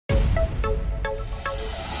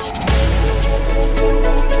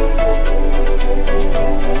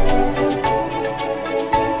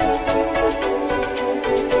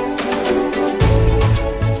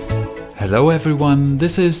Hello everyone,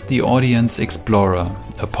 this is The Audience Explorer,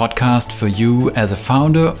 a podcast for you as a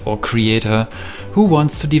founder or creator who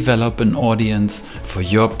wants to develop an audience for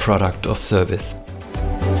your product or service.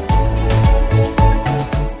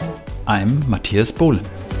 I'm Matthias Bohlen.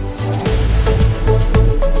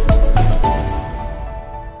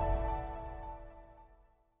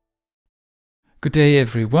 Good day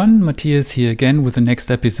everyone, Matthias here again with the next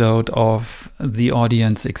episode of The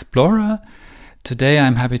Audience Explorer. Today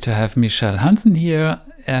I'm happy to have Michele Hansen here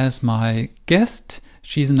as my guest.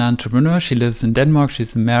 She's an entrepreneur, she lives in Denmark,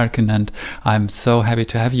 she's American, and I'm so happy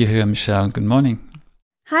to have you here, Michele. Good morning.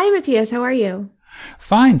 Hi Matthias, how are you?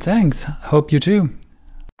 Fine, thanks. Hope you too.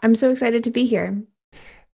 I'm so excited to be here.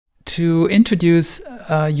 To introduce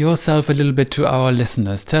yourself a little bit to our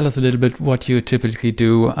listeners, tell us a little bit what you typically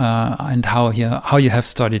do and how you have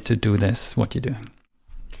started to do this, what you're doing.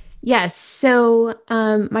 Yes, so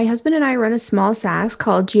my husband and I run a small SaaS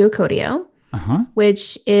called Geocodio,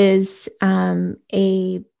 which is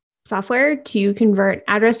a software to convert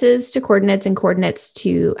addresses to coordinates and coordinates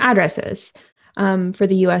to addresses for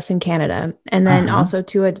the US and Canada, and then also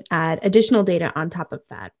to add additional data on top of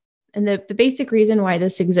that. And the basic reason why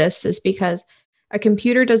this exists is because a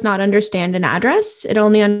computer does not understand an address. It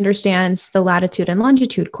only understands the latitude and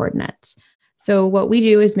longitude coordinates. So what we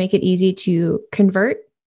do is make it easy to convert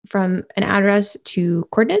from an address to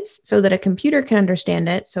coordinates so that a computer can understand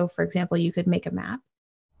it. So for example, you could make a map.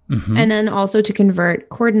 And then also to convert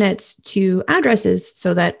coordinates to addresses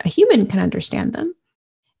so that a human can understand them.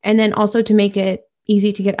 And then also to make it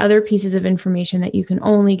easy to get other pieces of information that you can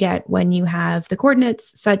only get when you have the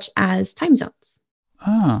coordinates, such as time zones.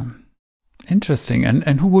 Ah, interesting.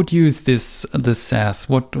 And who would use this SaaS?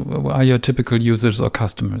 What are your typical users or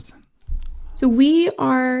customers? So we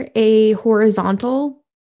are a horizontal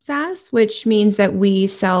SaaS, which means that we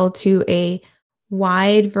sell to a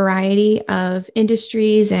wide variety of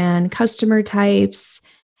industries and customer types.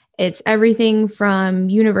 It's everything from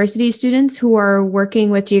university students who are working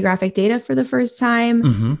with geographic data for the first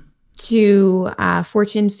time to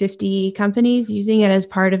Fortune 50 companies using it as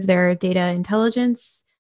part of their data intelligence.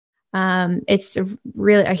 It's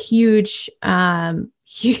really a huge,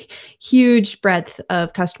 huge breadth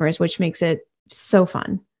of customers, which makes it so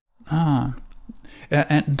fun.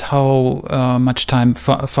 And how much time,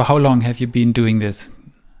 for how long have you been doing this?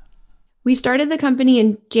 We started the company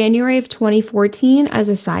in January of 2014 as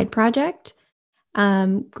a side project,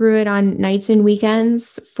 grew it on nights and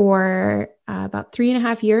weekends for about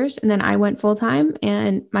 3.5 years. And then I went full-time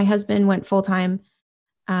and my husband went full-time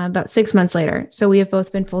about 6 months later. So we have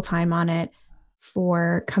both been full-time on it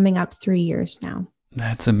for coming up 3 years now.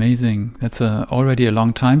 That's amazing. That's already a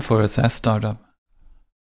long time for a SaaS startup.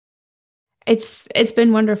 It's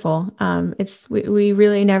been wonderful. We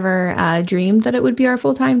really never dreamed that it would be our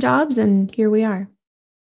full-time jobs, and here we are.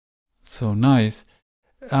 So nice.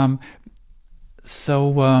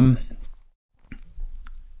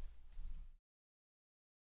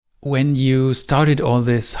 When you started all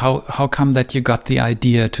this, how come that you got the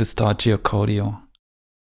idea to start Geocodio?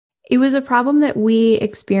 It was a problem that we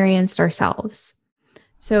experienced ourselves.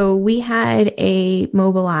 So we had a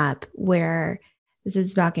mobile app where this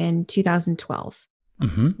is back in 2012,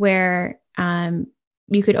 where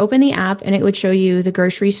you could open the app and it would show you the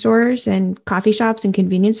grocery stores and coffee shops and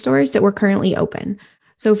convenience stores that were currently open.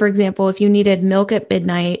 So for example, if you needed milk at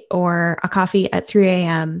midnight or a coffee at 3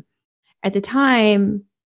 a.m., at the time,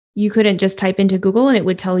 you couldn't just type into Google and it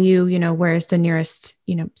would tell you, where's the nearest,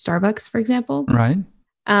 Starbucks, for example. Right.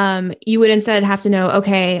 You would instead have to know,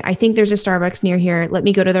 okay, I think there's a Starbucks near here. Let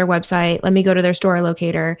me go to their website. Let me go to their store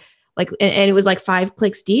locator. And it was like 5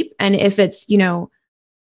 clicks deep. And if it's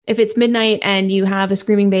midnight and you have a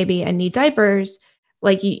screaming baby and need diapers,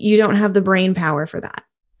 you don't have the brain power for that.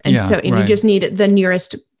 And you just need the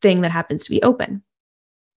nearest thing that happens to be open.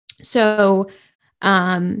 So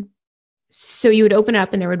you would open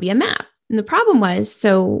up and there would be a map. And the problem was,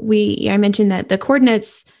 I mentioned that the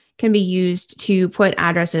coordinates can be used to put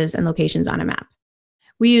addresses and locations on a map.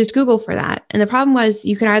 We used Google for that. And the problem was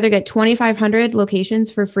you could either get 2,500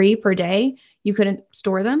 locations for free per day. You couldn't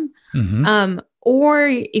store them. Or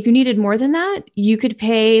if you needed more than that, you could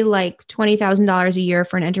pay like $20,000 a year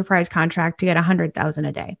for an enterprise contract to get 100,000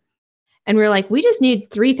 a day. And we're like, we just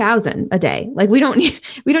need 3,000 a day. We don't need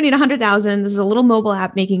 100,000. This is a little mobile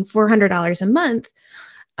app making $400 a month.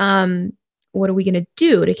 What are we going to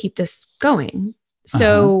do to keep this going?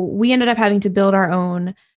 So we ended up having to build our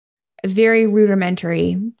own very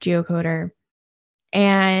rudimentary geocoder.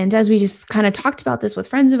 And as we just kind of talked about this with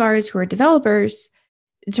friends of ours who are developers,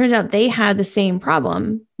 it turns out they had the same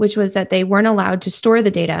problem, which was that they weren't allowed to store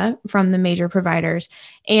the data from the major providers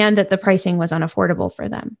and that the pricing was unaffordable for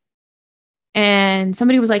them. And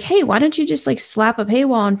somebody was like, hey, why don't you just like slap a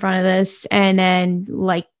paywall in front of this? And then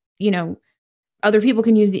like, other people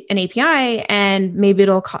can use an API and maybe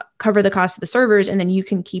it'll cover the cost of the servers. And then you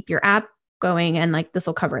can keep your app going and like, this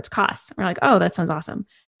will cover its costs. And we're like, oh, that sounds awesome.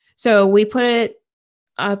 So we put it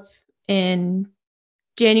up in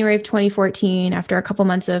January of 2014 after a couple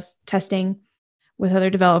months of testing with other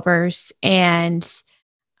developers and,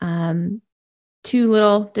 2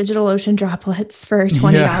 little DigitalOcean droplets for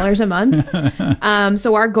 $20 a month.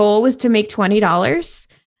 So our goal was to make $20.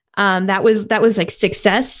 That was like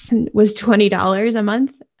success, was $20 a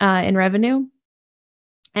month in revenue.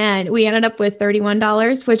 And we ended up with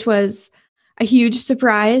 $31, which was a huge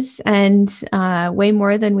surprise and way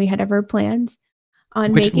more than we had ever planned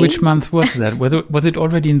on making. Which month was that? Was it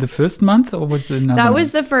already in the first month or was it another That month?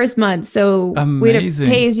 was the first month. So we had a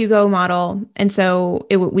pay-as-you-go model. And so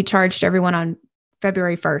we charged everyone on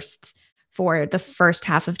February 1st for the first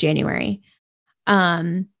half of January.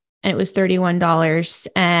 And it was $31.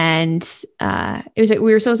 And it was like,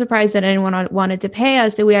 we were so surprised that anyone wanted to pay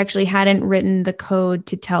us that we actually hadn't written the code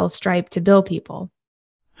to tell Stripe to bill people.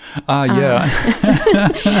 Yeah.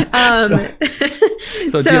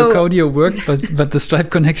 So Geocodio worked, but the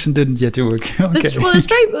Stripe connection didn't yet work. Okay. The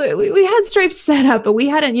Stripe, we had Stripe set up, but we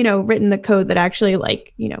hadn't, written the code that actually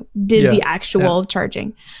did the actual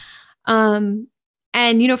charging.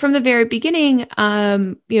 And, from the very beginning,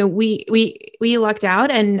 we lucked out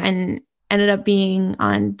and ended up being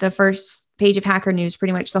on the first page of Hacker News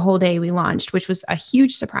pretty much the whole day we launched, which was a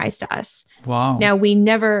huge surprise to us. Wow. Now, we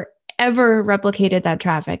never, ever replicated that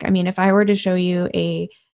traffic. I mean, if I were to show you a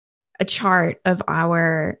chart of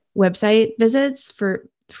our website visits for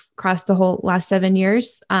across the whole last 7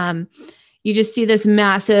 years, you just see this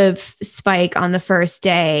massive spike on the first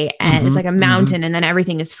day and it's like a mountain and then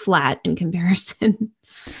everything is flat in comparison.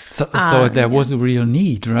 So there was a real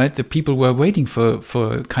need, right? The people were waiting for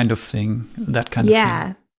kind of thing, that kind of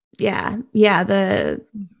thing. Yeah.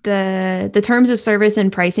 The terms of service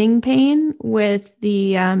and pricing pain with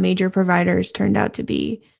the major providers turned out to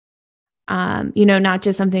be, not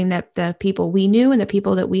just something that the people we knew and the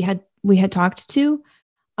people that we had talked to,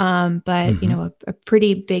 but a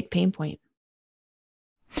pretty big pain point.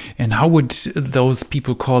 And how would those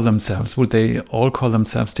people call themselves? Would they all call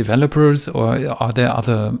themselves developers, or are there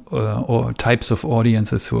other or types of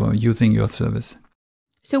audiences who are using your service?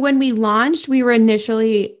 So when we launched, we were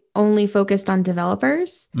initially only focused on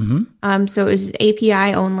developers. So it was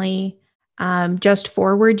API only, just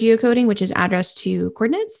forward geocoding, which is address to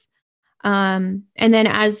coordinates. And then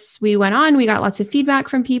as we went on, we got lots of feedback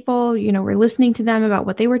from people. We're listening to them about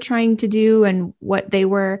what they were trying to do and what they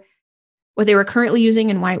were currently using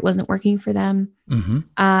and why it wasn't working for them.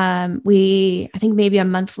 I think maybe a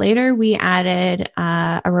month later, we added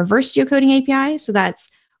a reverse geocoding API. So that's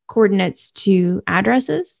coordinates to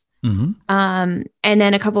addresses. And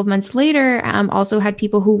then a couple of months later, also had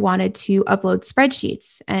people who wanted to upload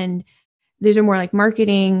spreadsheets. And these are more like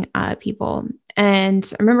marketing people.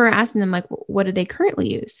 And I remember asking them, like, what do they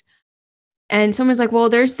currently use? And someone's like, well,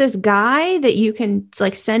 there's this guy that you can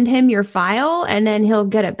like send him your file and then he'll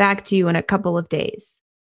get it back to you in a couple of days.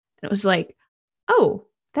 And it was like, oh,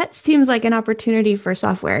 that seems like an opportunity for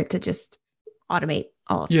software to just automate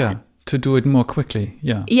all of that. Yeah, to do it more quickly.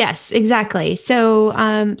 Yeah. Yes, exactly. So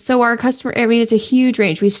our customer, it's a huge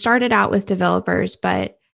range. We started out with developers,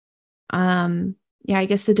 but I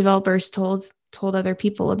guess the developers told other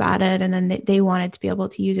people about it, and then they wanted to be able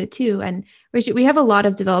to use it too. And we have a lot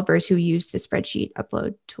of developers who use the spreadsheet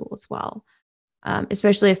upload tool as well,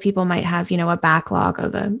 especially if people might have, a backlog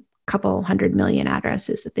of a couple 100 million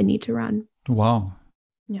addresses that they need to run. Wow.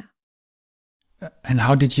 Yeah. And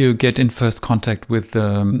how did you get in first contact with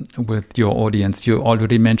your audience? You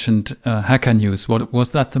already mentioned Hacker News.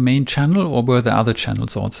 Was that the main channel, or were there other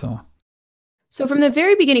channels also? So from the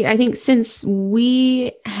very beginning, I think since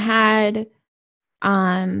we had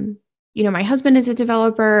my husband is a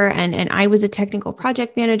developer and I was a technical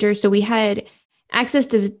project manager. So we had access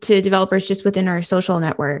to developers just within our social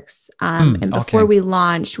networks. And before we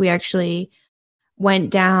launched, we actually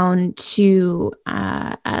went down to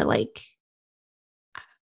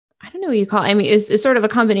I don't know what you call it. I mean, it's sort of a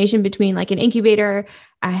combination between like an incubator,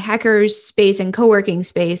 a hackers space, and co-working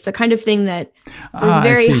space, the kind of thing that was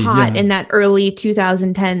very hot in that early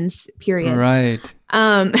 2010s period. Right.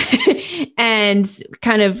 And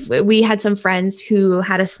kind of, we had some friends who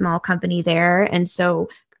had a small company there. And so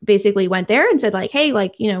basically went there and said like, hey,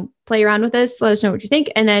 play around with this, let us know what you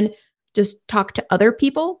think. And then just talk to other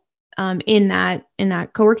people in that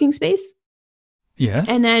co-working space. Yes.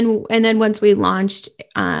 And then once we launched,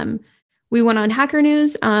 we went on Hacker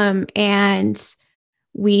News, and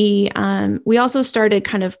we also started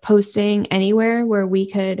kind of posting anywhere where we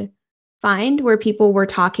could find where people were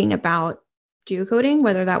talking about geocoding,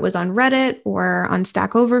 whether that was on Reddit or on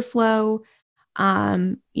Stack Overflow,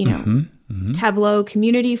 Tableau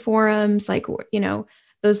community forums, like,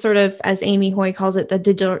 those sort of, as Amy Hoy calls it, the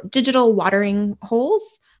digital watering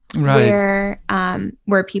holes, right,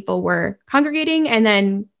 where people were congregating, and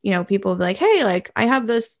then, people would be like, hey, like, I have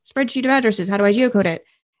this spreadsheet of addresses, how do I geocode it?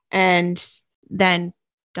 And then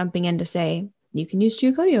dumping in to say, you can use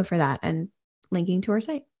Geocodio for that, and linking to our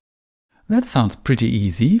site. That sounds pretty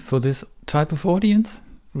easy for this type of audience.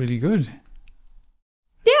 Really good.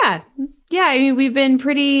 Yeah. I mean, we've been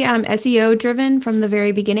pretty SEO driven from the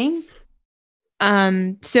very beginning.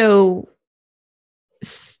 So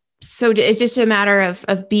it's just a matter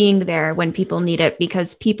of being there when people need it,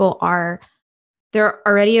 because they're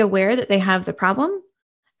already aware that they have the problem.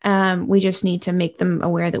 We just need to make them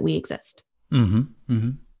aware that we exist. Mm-hmm.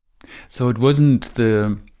 Mm-hmm. So it wasn't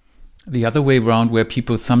the other way around, where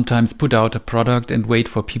people sometimes put out a product and wait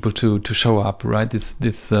for people to show up, right?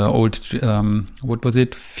 This old what was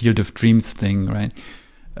it, Field of Dreams thing, right?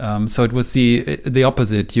 So it was the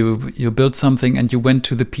opposite. You built something and you went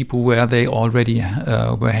to the people where they already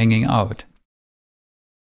were hanging out.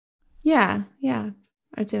 Yeah,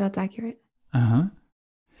 I'd say that's accurate.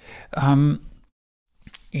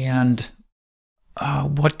 And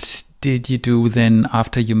what did you do then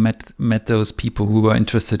after you met those people who were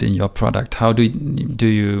interested in your product? How do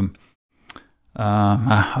you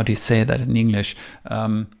how do you say that in English?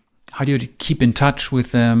 How do you keep in touch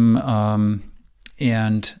with them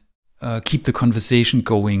and keep the conversation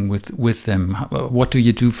going with them? What do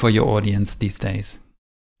you do for your audience these days?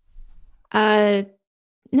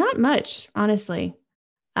 Not much, honestly.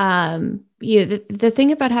 The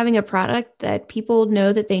thing about having a product that people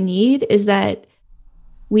know that they need is that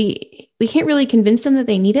we can't really convince them that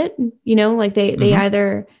they need it. Like they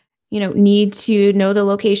either, need to know the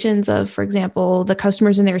locations of, for example, the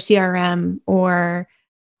customers in their CRM, or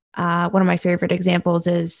one of my favorite examples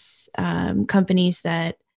is companies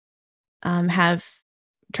that have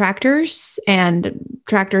tractors, and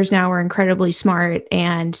tractors now are incredibly smart,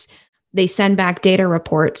 and they send back data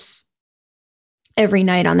reports every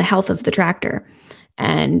night on the health of the tractor.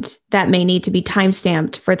 And that may need to be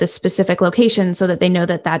timestamped for the specific location, so that they know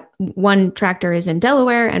that one tractor is in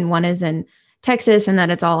Delaware and one is in Texas, and that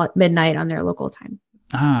it's all at midnight on their local time.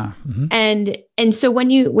 Mm-hmm. And so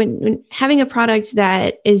when having a product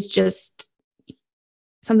that is just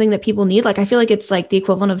something that people need, like, I feel like it's like the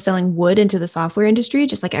equivalent of selling wood into the software industry,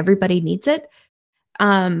 just like everybody needs it.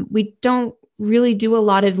 We don't really do a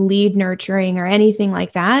lot of lead nurturing or anything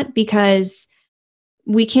like that, because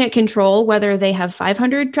we can't control whether they have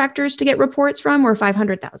 500 tractors to get reports from or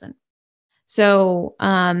 500,000. So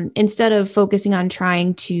instead of focusing on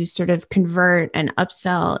trying to sort of convert and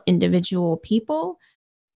upsell individual people,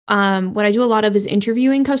 what I do a lot of is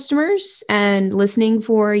interviewing customers and listening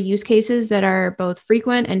for use cases that are both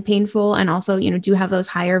frequent and painful, and also, do have those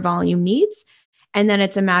higher volume needs. And then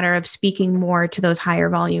it's a matter of speaking more to those higher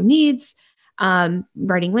volume needs,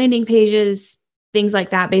 writing landing pages, things like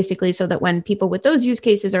that, basically, so that when people with those use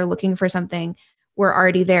cases are looking for something, we're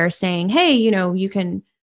already there saying, hey, you can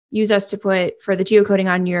use us to put for the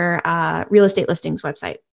geocoding on your real estate listings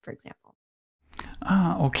website, for example.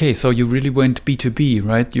 Okay. So you really went B2B,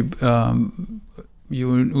 right?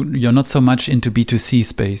 You're not so much into B2C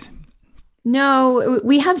space. No,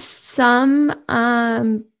 we have some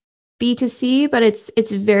B2C, but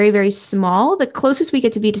it's very, very small. The closest we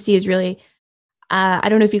get to B2C is really, I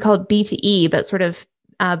don't know if you call it B2E, but sort of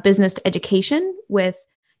business to education with,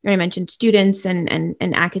 I mentioned students and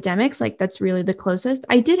academics. Like, that's really the closest.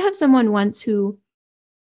 I did have someone once who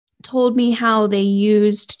told me how they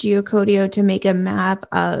used Geocodio to make a map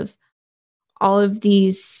of all of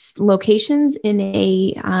these locations in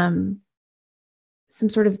a some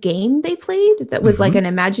sort of game they played that was like an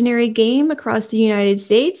imaginary game across the United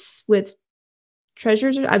States with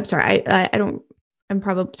treasures. I'm sorry, I don't. I'm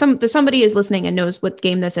probably somebody is listening and knows what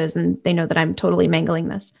game this is, and they know that I'm totally mangling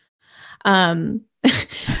this.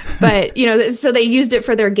 But so they used it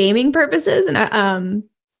for their gaming purposes, and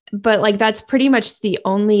but like that's pretty much the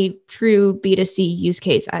only true B2C use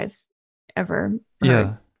case I've ever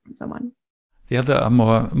heard from someone. The other are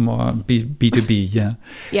more B2B, yeah.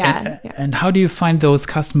 Yeah. And how do you find those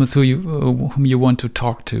customers whom you want to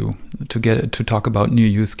talk to get to talk about new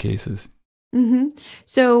use cases? Mm-hmm.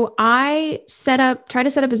 So I try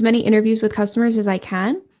to set up as many interviews with customers as I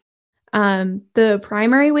can. The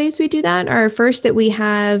primary ways we do that are first that we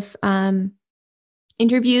have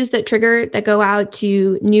interviews that go out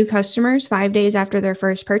to new customers 5 days after their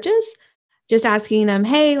first purchase, just asking them,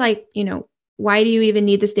 hey, like, why do you even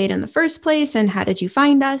need this data in the first place? And how did you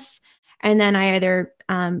find us? And then I either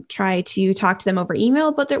try to talk to them over email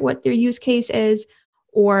about what their use case is,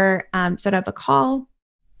 or set up a call.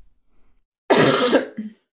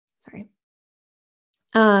 Sorry.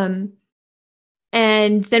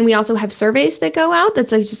 And then we also have surveys that go out.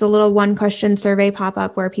 That's like just a little 1-question survey pop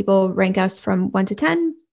up where people rank us from 1 to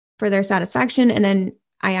 10 for their satisfaction. And then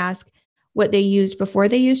I ask what they used before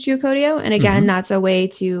they used Geocodio. And again, that's a way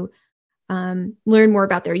to learn more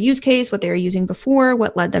about their use case, what they were using before,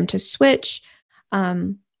 what led them to switch.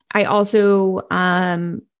 I also,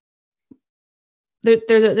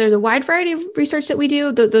 there's a wide variety of research that we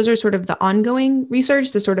do. Those are sort of the ongoing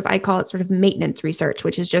research, I call it sort of maintenance research,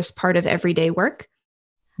 which is just part of everyday work.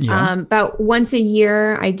 Yeah. About once a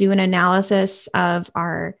year, I do an analysis of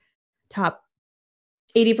our top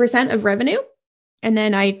 80% of revenue. And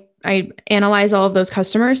then I analyze all of those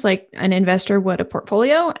customers like an investor would a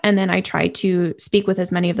portfolio. And then I try to speak with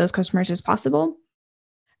as many of those customers as possible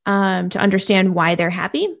to understand why they're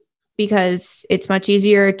happy, because it's much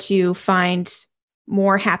easier to find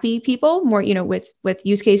more happy people, more, with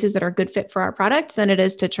use cases that are good fit for our product than it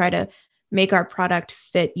is to try to make our product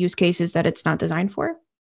fit use cases that it's not designed for.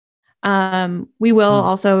 We will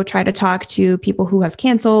also try to talk to people who have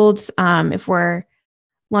canceled. If we're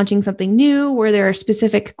launching something new where there are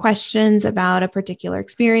specific questions about a particular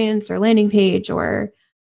experience or landing page or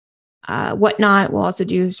whatnot, we'll also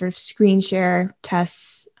do sort of screen share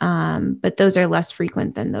tests. But those are less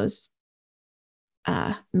frequent than those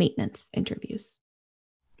maintenance interviews.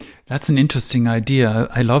 That's an interesting idea.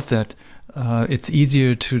 I love that. It's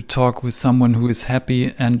easier to talk with someone who is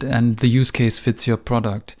happy and the use case fits your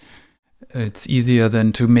product. It's easier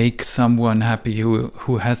than to make someone happy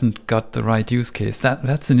who hasn't got the right use case.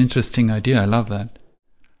 That's an interesting idea. I love that.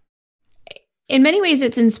 In many ways,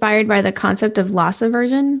 it's inspired by the concept of loss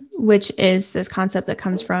aversion, which is this concept that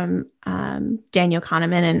comes from Daniel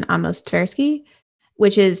Kahneman and Amos Tversky,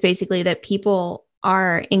 which is basically that people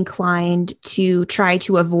are inclined to try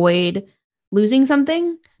to avoid losing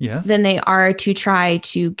something than they are to try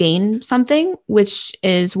to gain something, which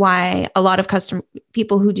is why a lot of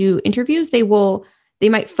people who do interviews, they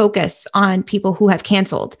might focus on people who have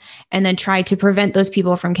canceled and then try to prevent those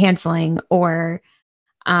people from canceling or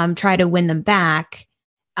try to win them back.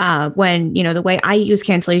 When, the way I use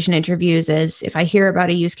cancellation interviews is if I hear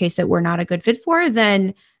about a use case that we're not a good fit for,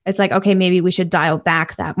 then it's like, okay, maybe we should dial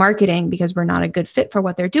back that marketing because we're not a good fit for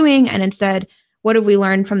what they're doing. And instead, what have we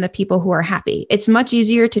learned from the people who are happy? It's much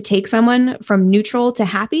easier to take someone from neutral to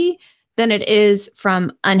happy than it is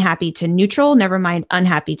from unhappy to neutral, never mind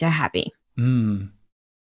unhappy to happy.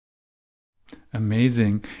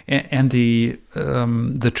 Amazing. And the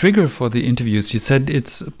trigger for the interviews, you said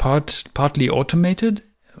it's partly automated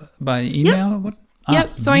by email? Yep.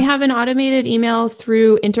 Yep. So I have an automated email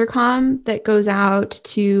through Intercom that goes out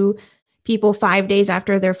to people 5 days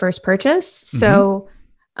after their first purchase. So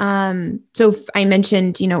I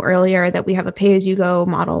mentioned, earlier that we have a pay-as-you-go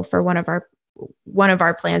model for one of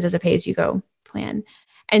our plans as a pay-as-you-go plan.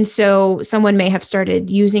 And so someone may have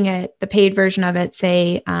started using it, the paid version of it,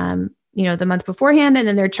 say, the month beforehand, and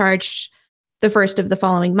then they're charged the first of the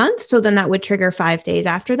following month. So then that would trigger 5 days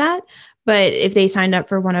after that. But if they signed up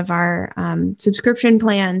for one of our subscription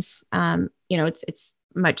plans, it's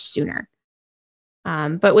much sooner.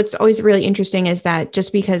 But what's always really interesting is that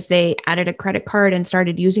just because they added a credit card and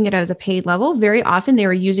started using it as a paid level, very often they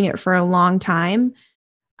were using it for a long time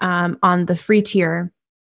on the free tier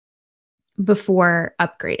before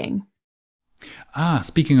upgrading.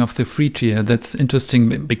 Speaking of the free tier, that's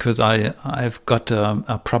interesting because I've got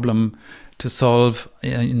a problem to solve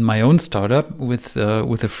in my own startup with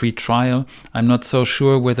a free trial. I'm not so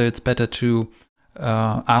sure whether it's better to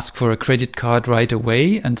ask for a credit card right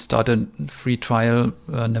away and start a free trial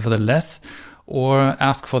nevertheless, or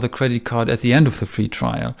ask for the credit card at the end of the free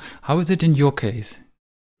trial. How is it in your case?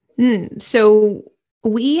 So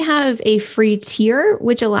we have a free tier,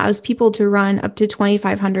 which allows people to run up to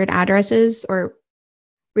 2,500 addresses or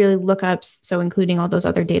really lookups, so including all those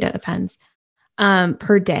other data appends,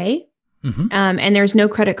 per day. And there's no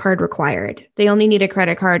credit card required. They only need a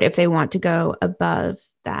credit card if they want to go above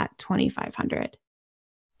that 2,500.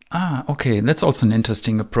 Okay. That's also an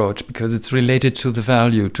interesting approach because it's related to the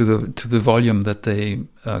value, to the volume that they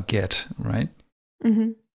get, right?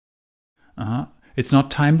 It's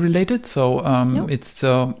not time related, so nope. It's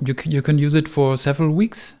you can use it for several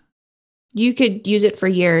weeks. You could use it for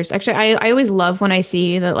years. Actually, I always love when I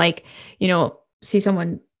see that, like, see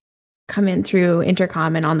someone come in through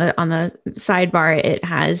intercom, and on the sidebar, it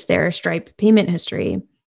has their Stripe payment history.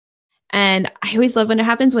 And I always love when it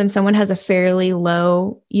happens when someone has a fairly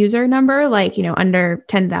low user number, like, under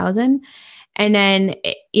 10,000. And then,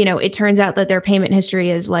 it turns out that their payment history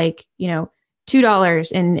is like,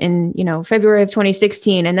 $2 in February of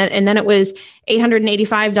 2016. And then it was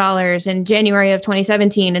 $885 in January of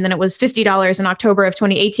 2017. And then it was $50 in October of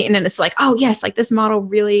 2018. And it's like, oh yes, like this model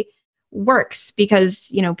really works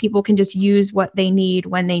because, people can just use what they need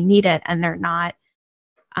when they need it. And they're not,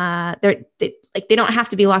 they don't have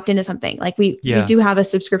to be locked into something. Like we do have a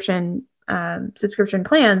subscription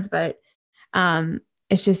plans, but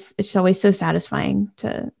it's always so satisfying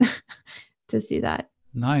to to see that.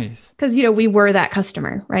 Nice. Because we were that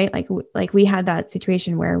customer, right? Like we had that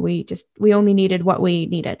situation where we only needed what we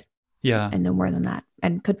needed, and no more than that,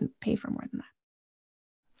 and couldn't pay for more than that.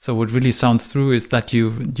 So what really sounds through is that you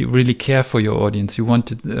really care for your audience. You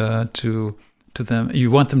want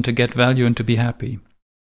you want them to get value and to be happy.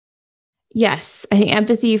 Yes, I think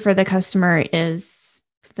empathy for the customer is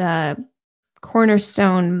the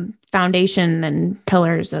cornerstone foundation and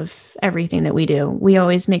pillars of everything that we do. We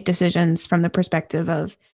always make decisions from the perspective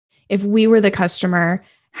of, if we were the customer,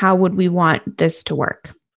 how would we want this to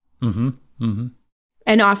work? Mm-hmm. Mm-hmm.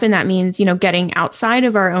 And often that means, getting outside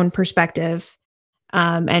of our own perspective,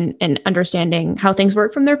 and understanding how things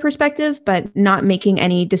work from their perspective, but not making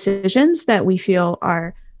any decisions that we feel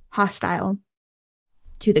are hostile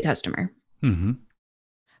to the customer. Mm-hmm.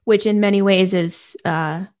 Which in many ways is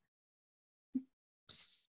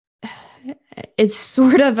it's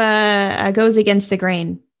sort of goes against the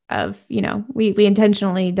grain of, we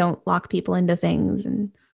intentionally don't lock people into things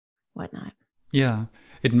and whatnot. Yeah,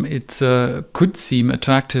 it could seem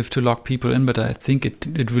attractive to lock people in, but I think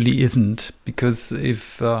it really isn't, because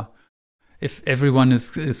if everyone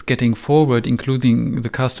is getting forward, including the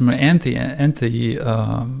customer and the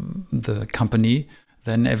company,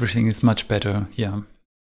 then everything is much better. Yeah.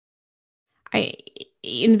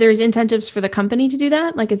 There's incentives for the company to do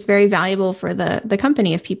that. Like, it's very valuable for the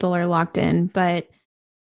company if people are locked in, but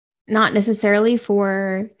not necessarily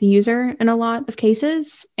for the user in a lot of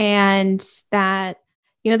cases. And that,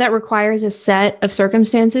 that requires a set of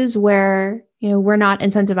circumstances where, we're not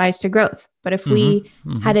incentivized to growth. But if we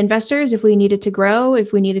had investors, if we needed to grow,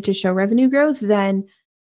 if we needed to show revenue growth, then,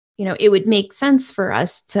 it would make sense for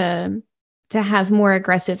us to have more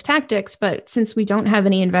aggressive tactics. But since we don't have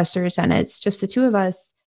any investors and it's just the two of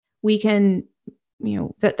us, we can,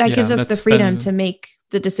 that gives us the freedom to make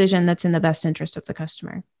the decision that's in the best interest of the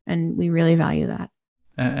customer. And we really value that.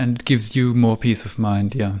 And it gives you more peace of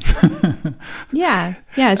mind. Yeah. Yeah.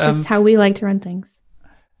 It's just how we like to run things.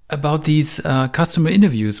 About these customer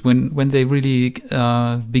interviews, when they really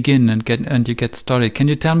begin and you get started, can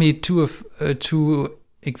you tell me two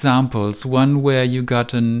examples? One where you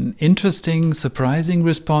got an interesting, surprising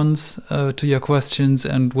response to your questions,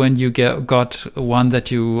 and when you got one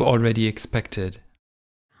that you already expected.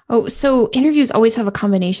 Oh, so interviews always have a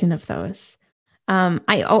combination of those.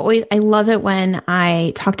 I love it when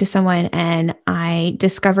I talk to someone and I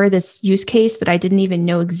discover this use case that I didn't even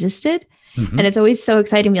know existed. Mm-hmm. And it's always so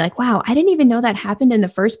exciting to be like, wow, I didn't even know that happened in the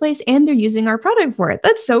first place, and they're using our product for it.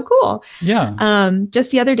 That's so cool. Yeah.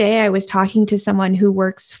 Just the other day, I was talking to someone who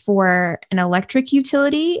works for an electric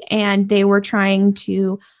utility, and they were trying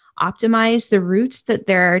to optimize the routes that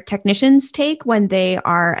their technicians take when they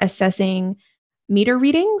are assessing meter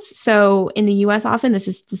readings. So in the US, often this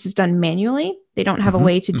is done manually. They don't have a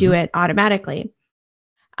way to do it automatically.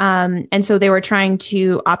 And so they were trying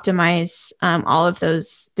to optimize all of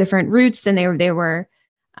those different routes, and they were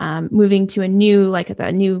moving to a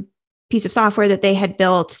new piece of software that they had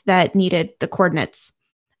built that needed the coordinates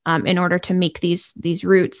in order to make these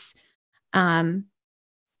routes, and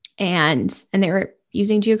they were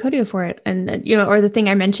using Geocodio for it. And or the thing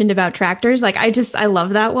I mentioned about tractors, like I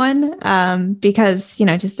love that one because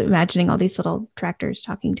just imagining all these little tractors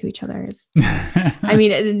talking to each other is I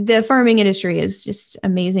mean, the farming industry is just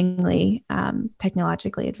amazingly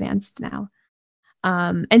technologically advanced now.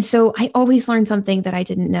 And so I always learn something that I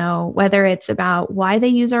didn't know, whether it's about why they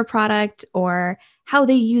use our product or how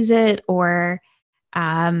they use it, or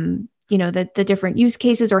the different use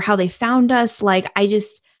cases, or how they found us. Like,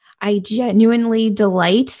 I genuinely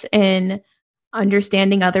delight in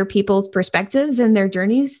understanding other people's perspectives and their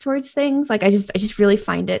journeys towards things. Like, I just really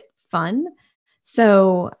find it fun.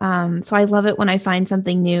 So I love it when I find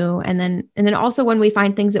something new, and then also when we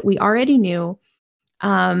find things that we already knew.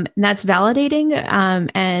 And that's validating.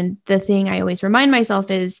 And the thing I always remind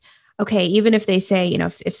myself is, okay, even if they say,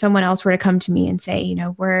 if someone else were to come to me and say,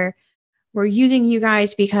 we're using you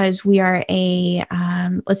guys because we are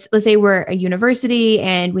let's say we're a university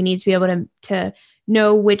and we need to be able to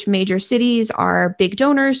know which major cities our big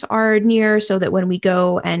donors are near, so that when we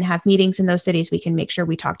go and have meetings in those cities, we can make sure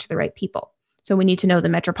we talk to the right people. So we need to know the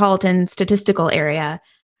metropolitan statistical area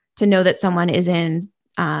to know that someone is in,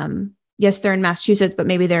 yes, they're in Massachusetts, but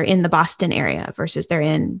maybe they're in the Boston area versus they're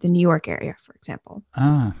in the New York area, for example.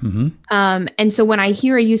 And so when I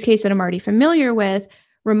hear a use case that I'm already familiar with,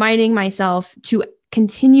 reminding myself to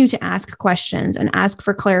continue to ask questions and ask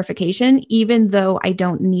for clarification, even though I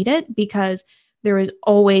don't need it, because there is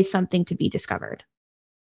always something to be discovered.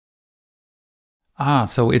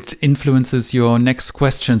 So it influences your next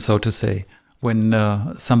question, so to say. When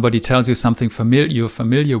somebody tells you something you're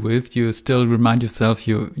familiar with, you still remind yourself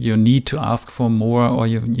you need to ask for more, or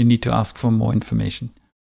you need to ask for more information.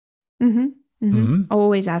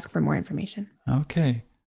 Always ask for more information. Okay.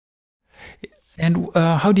 And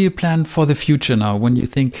how do you plan for the future now? When you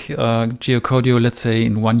think Geocodio, let's say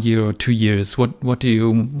in 1 year or 2 years, what do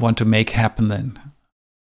you want to make happen then?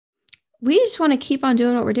 We just want to keep on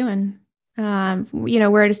doing what we're doing.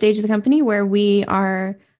 We're at a stage of the company where we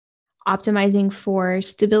are optimizing for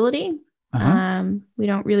stability. We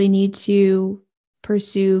don't really need to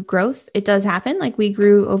pursue growth. It does happen. Like, we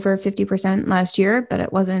grew over 50% last year, but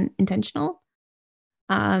it wasn't intentional.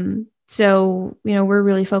 So, we're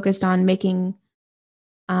really focused on making,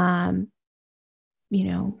 things,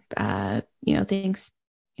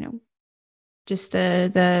 just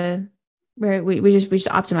where we just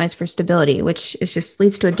optimize for stability, which is just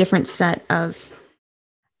leads to a different set of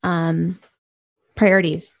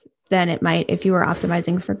priorities than it might if you were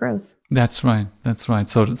optimizing for growth. That's right.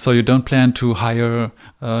 So you don't plan to hire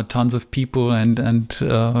tons of people and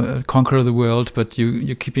conquer the world, but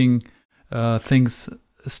you're keeping things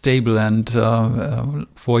stable and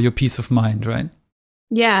for your peace of mind, right?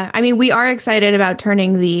 Yeah, I mean, we are excited about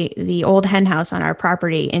turning the old hen house on our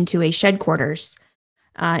property into a shed quarters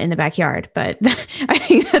in the backyard, but I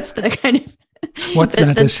think that's the kind of what's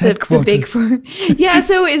that? A shed quarters? Yeah,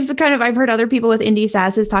 so it's kind of, I've heard other people with indie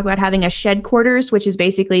SaaSes talk about having a shed quarters, which is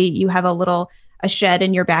basically you have a shed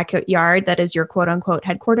in your backyard that is your quote unquote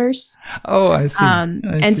headquarters. Oh, I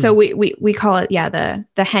see. So we call it,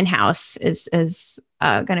 the hen house is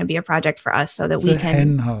going to be a project for us, so that we can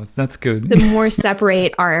hen house. That's good. The more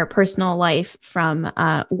separate our personal life from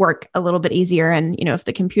work a little bit easier. And if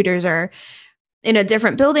the computers are in a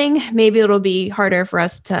different building, maybe it'll be harder for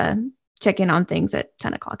us to check in on things at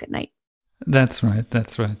 10 o'clock at night. That's right.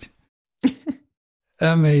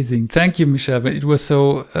 Amazing. Thank you, Michele. It was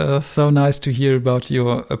so nice to hear about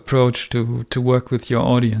your approach to work with your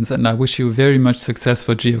audience. And I wish you very much success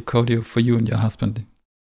for Geocodio, for you and your husband.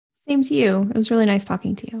 Same to you. It was really nice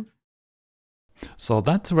talking to you. So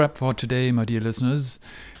that's a wrap for today, my dear listeners.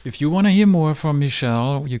 If you want to hear more from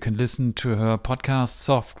Michele, you can listen to her podcast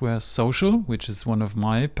Software Social, which is one of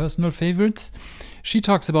my personal favorites. She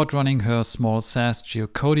talks about running her small SaaS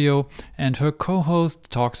Geocodio, and her co-host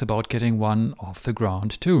talks about getting one off the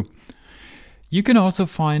ground too. You can also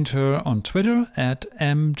find her on Twitter at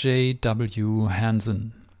MJW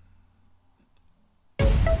Hansen.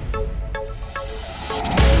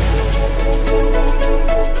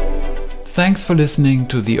 Thanks for listening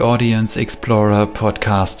to the Audience Explorer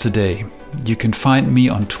podcast today. You can find me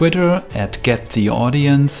on Twitter at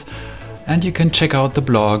GetTheAudience, and you can check out the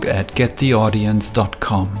blog at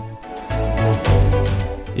gettheaudience.com.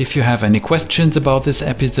 If you have any questions about this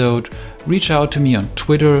episode, reach out to me on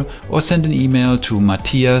Twitter or send an email to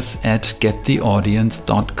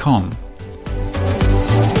matthias@gettheaudience.com.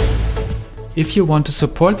 If you want to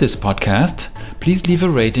support this podcast, please leave a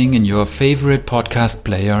rating in your favorite podcast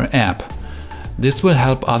player app. This will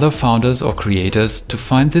help other founders or creators to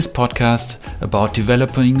find this podcast about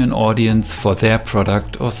developing an audience for their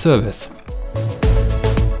product or service.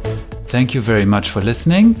 Thank you very much for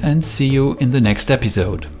listening, and see you in the next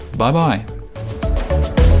episode. Bye bye.